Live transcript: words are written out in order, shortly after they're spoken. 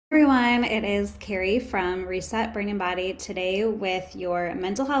Everyone, it is Kerry from Reset Brain and Body today with your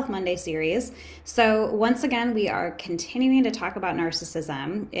Mental Health Monday series. So once again, we are continuing to talk about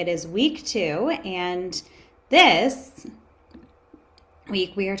narcissism. It is week 2, and this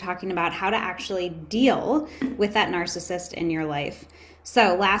week we are talking about how to actually deal with that narcissist in your life.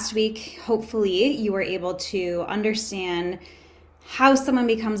 So last week, hopefully you were able to understand how someone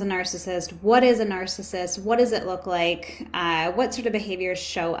becomes a narcissist, what is a narcissist, what does it look like, what sort of behaviors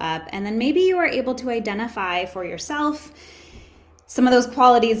show up, and then maybe you are able to identify for yourself some of those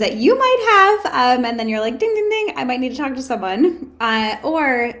qualities that you might have, and then you're like, ding, ding, ding, I might need to talk to someone,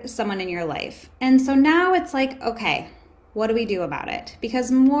 or someone in your life. And so now it's like, okay, what do we do about it?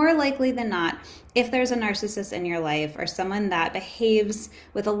 Because more likely than not, if there's a narcissist in your life or someone that behaves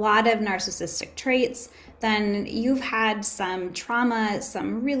with a lot of narcissistic traits, then you've had some trauma,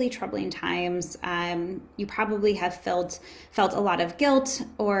 some really troubling times. You probably have felt a lot of guilt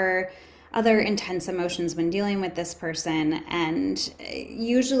or other intense emotions when dealing with this person. And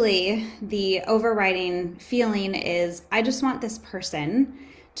usually the overriding feeling is, I just want this person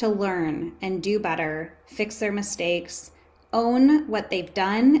to learn and do better, fix their mistakes, own what they've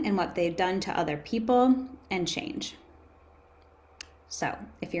done and what they've done to other people, and change. So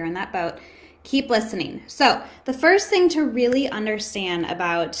if you're in that boat, keep listening. So the first thing to really understand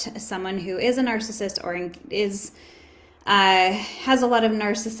about someone who is a narcissist or is has a lot of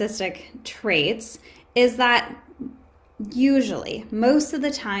narcissistic traits is that usually, most of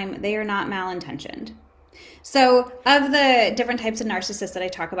the time, they are not malintentioned. So of the different types of narcissists that I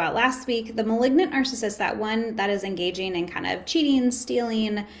talked about last week, the malignant narcissist, that one that is engaging in kind of cheating,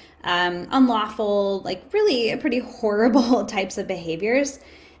 stealing, unlawful, like really pretty horrible types of behaviors.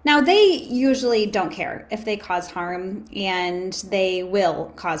 Now, they usually don't care if they cause harm, and they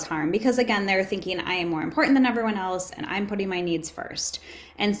will cause harm because, again, they're thinking, I am more important than everyone else and I'm putting my needs first.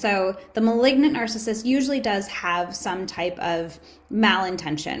 And so the malignant narcissist usually does have some type of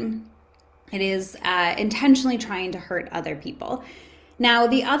malintention. It is intentionally trying to hurt other people. Now,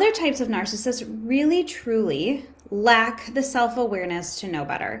 the other types of narcissists really, truly lack the self-awareness to know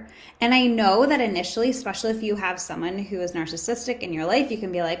better. And I know that initially, especially if you have someone who is narcissistic in your life, you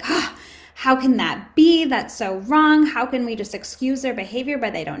can be like, how can that be? That's so wrong. How can we just excuse their behavior,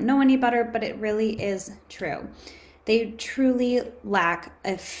 but they don't know any better? But it really is true. They truly lack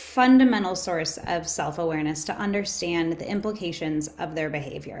a fundamental source of self-awareness to understand the implications of their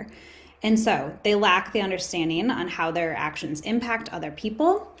behavior. And so they lack the understanding on how their actions impact other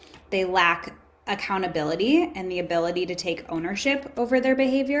people. They lack accountability and the ability to take ownership over their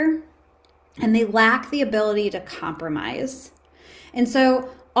behavior. And they lack the ability to compromise. And so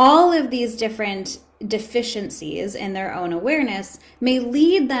all of these different deficiencies in their own awareness may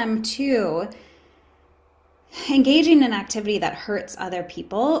lead them to engaging in activity that hurts other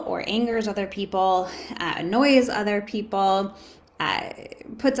people or angers other people, annoys other people,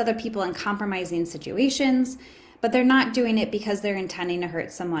 puts other people in compromising situations, but they're not doing it because they're intending to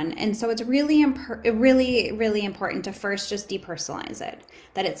hurt someone. And so it's really important to first just depersonalize it,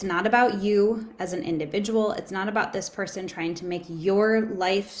 that it's not about you as an individual. It's not about this person trying to make your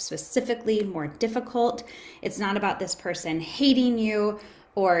life specifically more difficult. It's not about this person hating you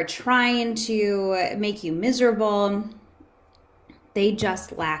or trying to make you miserable. They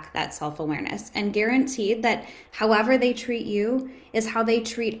just lack that self-awareness, and guaranteed that however they treat you is how they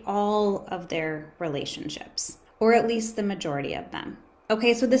treat all of their relationships, or at least the majority of them.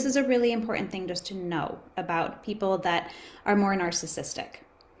 Okay, so this is a really important thing just to know about people that are more narcissistic.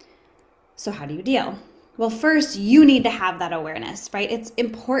 So how do you deal? Well, first, you need to have that awareness, right? It's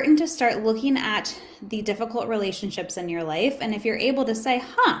important to start looking at the difficult relationships in your life, and if you're able to say,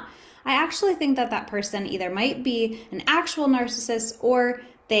 I actually think that that person either might be an actual narcissist or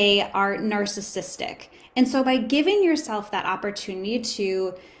they are narcissistic. And so by giving yourself that opportunity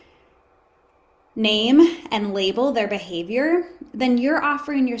to name and label their behavior, then you're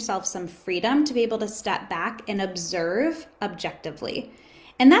offering yourself some freedom to be able to step back and observe objectively.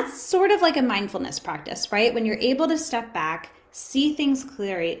 And that's sort of like a mindfulness practice, right? When you're able to step back, see things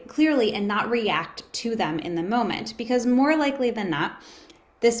clearly and not react to them in the moment. Because more likely than not,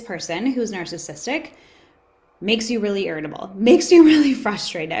 this person who's narcissistic makes you really irritable, makes you really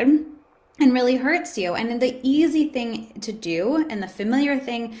frustrated, and really hurts you. And the easy thing to do, and the familiar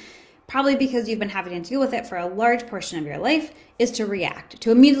thing, probably because you've been having to deal with it for a large portion of your life, is to react, to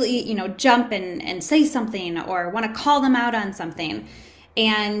immediately, jump and say something or want to call them out on something.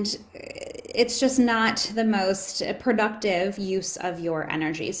 And it's just not the most productive use of your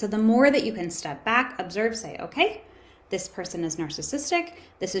energy. So the more that you can step back, observe, say, okay, this person is narcissistic.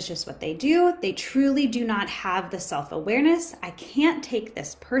 This is just what they do. They truly do not have the self-awareness. I can't take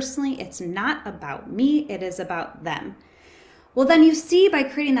this personally. It's not about me. It is about them. Well, then you see, by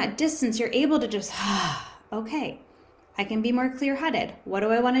creating that distance, you're able to just, okay, I can be more clear-headed. What do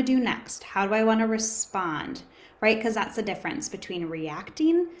I want to do next? How do I want to respond? Right? Because that's the difference between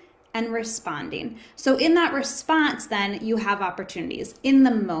reacting and responding. So in that response, then you have opportunities. In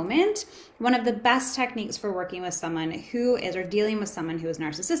the moment, one of the best techniques for working with someone who is, or dealing with someone who is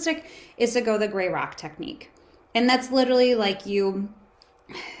narcissistic, is to go the gray rock technique. And that's literally like you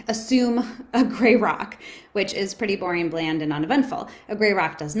assume a gray rock, which is pretty boring, bland, and uneventful. A gray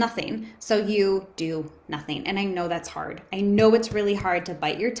rock does nothing. So you do nothing. And I know that's hard. I know it's really hard to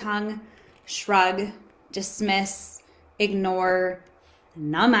bite your tongue, shrug, dismiss, ignore,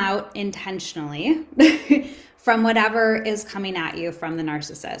 numb out intentionally from whatever is coming at you from the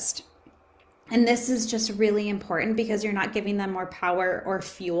narcissist. And this is just really important because you're not giving them more power or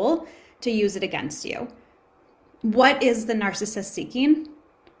fuel to use it against you. What is the narcissist seeking?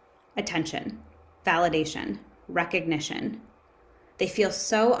 Attention, validation, recognition. They feel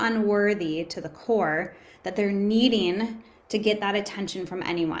so unworthy to the core that they're needing to get that attention from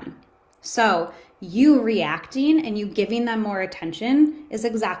anyone. So you reacting and you giving them more attention is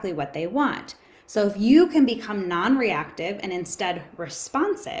exactly what they want. So if you can become non-reactive and instead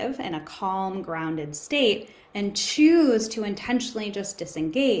responsive in a calm, grounded state and choose to intentionally just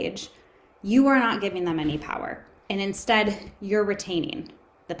disengage, you are not giving them any power. And instead, you're retaining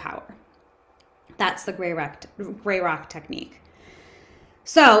the power. That's the gray rock technique.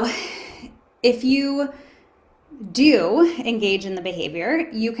 So if you do engage in the behavior,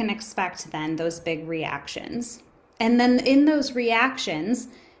 you can expect then those big reactions. And then in those reactions,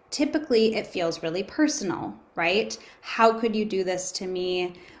 typically it feels really personal, right? How could you do this to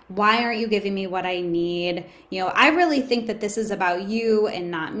me? Why aren't you giving me what I need? I really think that this is about you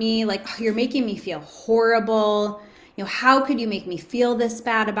and not me. Like, oh, you're making me feel horrible. How could you make me feel this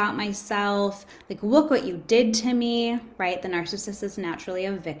bad about myself? Like, look what you did to me, right? The narcissist is naturally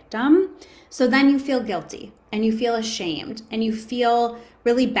a victim. So then you feel guilty and you feel ashamed and you feel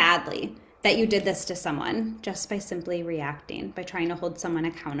really badly that you did this to someone just by simply reacting, by trying to hold someone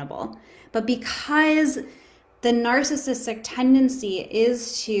accountable. But because the narcissistic tendency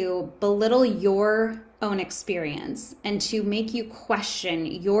is to belittle your own experience and to make you question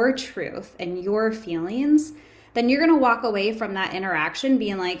your truth and your feelings, then you're going to walk away from that interaction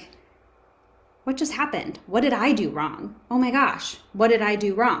being like, what just happened? What did I do wrong? Oh my gosh, what did I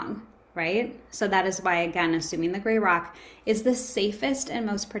do wrong? Right? So that is why, again, assuming the gray rock is the safest and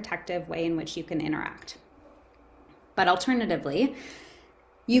most protective way in which you can interact. But alternatively,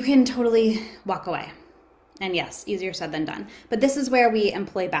 you can totally walk away. And yes, easier said than done. But this is where we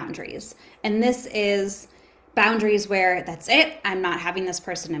employ boundaries. And this is boundaries where that's it. I'm not having this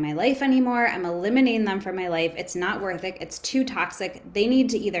person in my life anymore. I'm eliminating them from my life. It's not worth it. It's too toxic. They need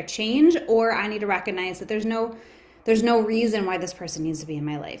to either change, or I need to recognize that there's no reason why this person needs to be in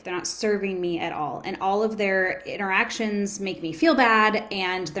my life. They're not serving me at all. And all of their interactions make me feel bad,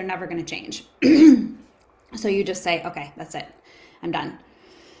 and they're never going to change. So you just say, okay, that's it. I'm done.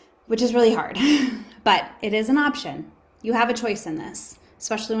 Which is really hard, but it is an option. You have a choice in this,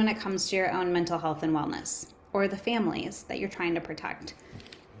 especially when it comes to your own mental health and wellness, or the families that you're trying to protect.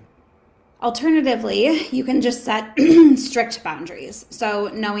 Alternatively, you can just set strict boundaries. So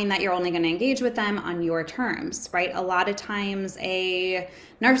knowing that you're only going to engage with them on your terms, right? A lot of times a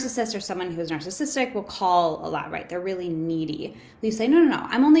narcissist or someone who's narcissistic will call a lot, right? They're really needy. You say, no,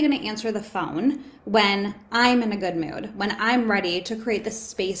 I'm only going to answer the phone when I'm in a good mood, when I'm ready to create the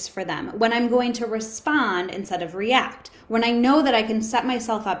space for them, when I'm going to respond instead of react, when I know that I can set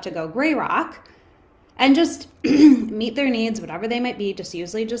myself up to go gray rock and just meet their needs, whatever they might be, just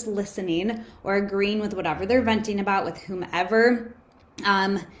usually just listening or agreeing with whatever they're venting about with whomever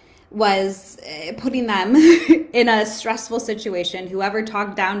was putting them in a stressful situation, whoever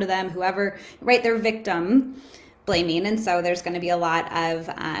talked down to them, whoever, right, they're victim blaming. And so there's going to be a lot of,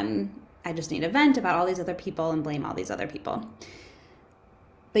 I just need to vent about all these other people and blame all these other people.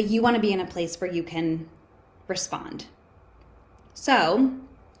 But you want to be in a place where you can respond. So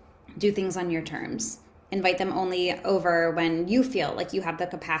do things on your terms. Invite them only over when you feel like you have the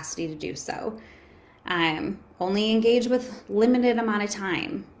capacity to do so. Only engage with limited amount of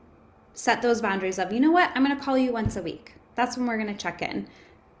time. Set those boundaries of, you know what, I'm going to call you once a week. That's when we're going to check in.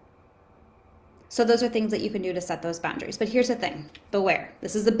 So those are things that you can do to set those boundaries. But here's the thing, beware.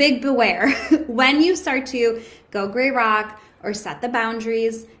 This is a big beware. When you start to go gray rock or set the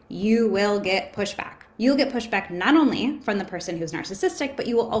boundaries, you will get pushback. You'll get pushback not only from the person who's narcissistic, but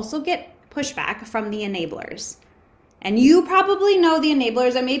you will also get pushback from the enablers. And you probably know the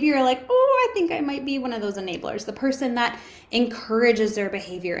enablers, and maybe you're like, oh, I think I might be one of those enablers. The person that encourages their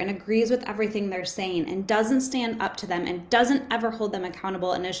behavior and agrees with everything they're saying and doesn't stand up to them and doesn't ever hold them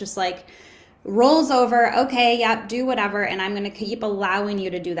accountable, and it's just like rolls over, okay, yep, do whatever, and I'm going to keep allowing you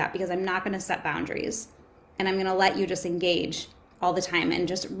to do that because I'm not going to set boundaries. And I'm going to let you just engage all the time and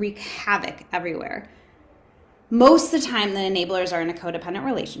just wreak havoc everywhere. Most of the time, the enablers are in a codependent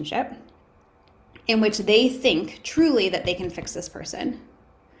relationship in which they think truly that they can fix this person.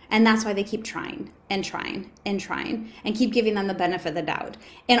 And that's why they keep trying and trying and trying and keep giving them the benefit of the doubt.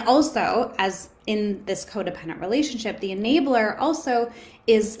 And also, as in this codependent relationship, the enabler also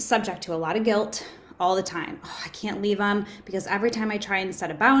is subject to a lot of guilt all the time. Oh, I can't leave them because every time I try and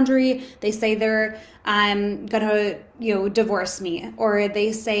set a boundary, they say they're gonna, divorce me, or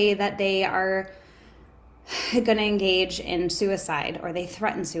they say that they are going to engage in suicide, or they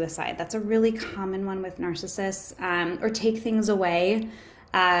threaten suicide. That's a really common one with narcissists. Or take things away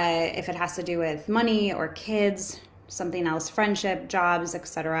if it has to do with money or kids, something else, friendship, jobs,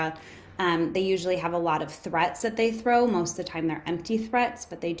 etc. They usually have a lot of threats that they throw. Most of the time they're empty threats,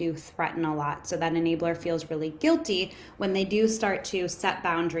 but they do threaten a lot. So that enabler feels really guilty when they do start to set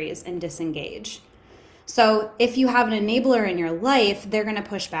boundaries and disengage. So if you have an enabler in your life, they're going to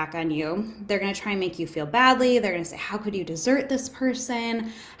push back on you. They're going to try and make you feel badly. They're going to say, how could you desert this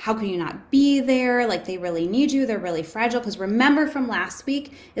person? How can you not be there? Like, they really need you. They're really fragile. Because remember from last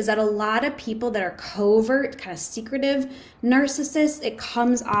week is that a lot of people that are covert, kind of secretive narcissists, it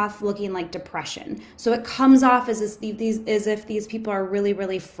comes off looking like depression. So it comes off as if these people are really,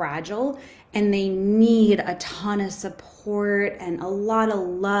 really fragile and they need a ton of support and a lot of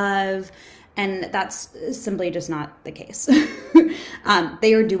love. And that's simply just not the case.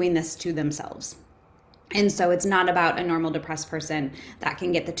 They are doing this to themselves. And so it's not about a normal depressed person that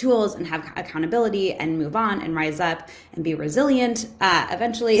can get the tools and have accountability and move on and rise up and be resilient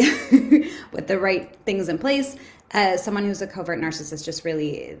eventually with the right things in place. Someone who's a covert narcissist just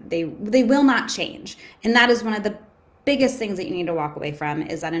really, they will not change. And that is one of the biggest things that you need to walk away from,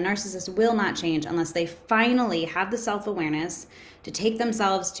 is that a narcissist will not change unless they finally have the self-awareness to take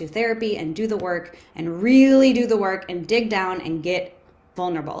themselves to therapy and do the work and really do the work and dig down and get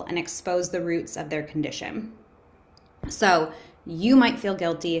vulnerable and expose the roots of their condition. So you might feel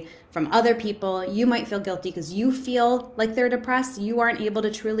guilty from other people. You might feel guilty because you feel like they're depressed. You aren't able to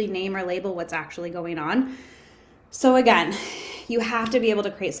truly name or label what's actually going on. So again, you have to be able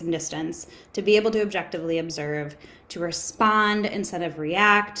to create some distance, to be able to objectively observe, to respond instead of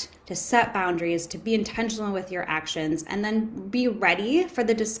react, to set boundaries, to be intentional with your actions, and then be ready for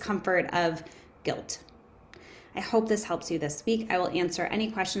the discomfort of guilt. I hope this helps you this week. I will answer any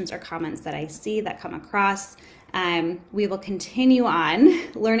questions or comments that I see that come across. We will continue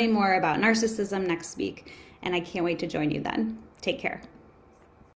on learning more about narcissism next week, and I can't wait to join you then. Take care.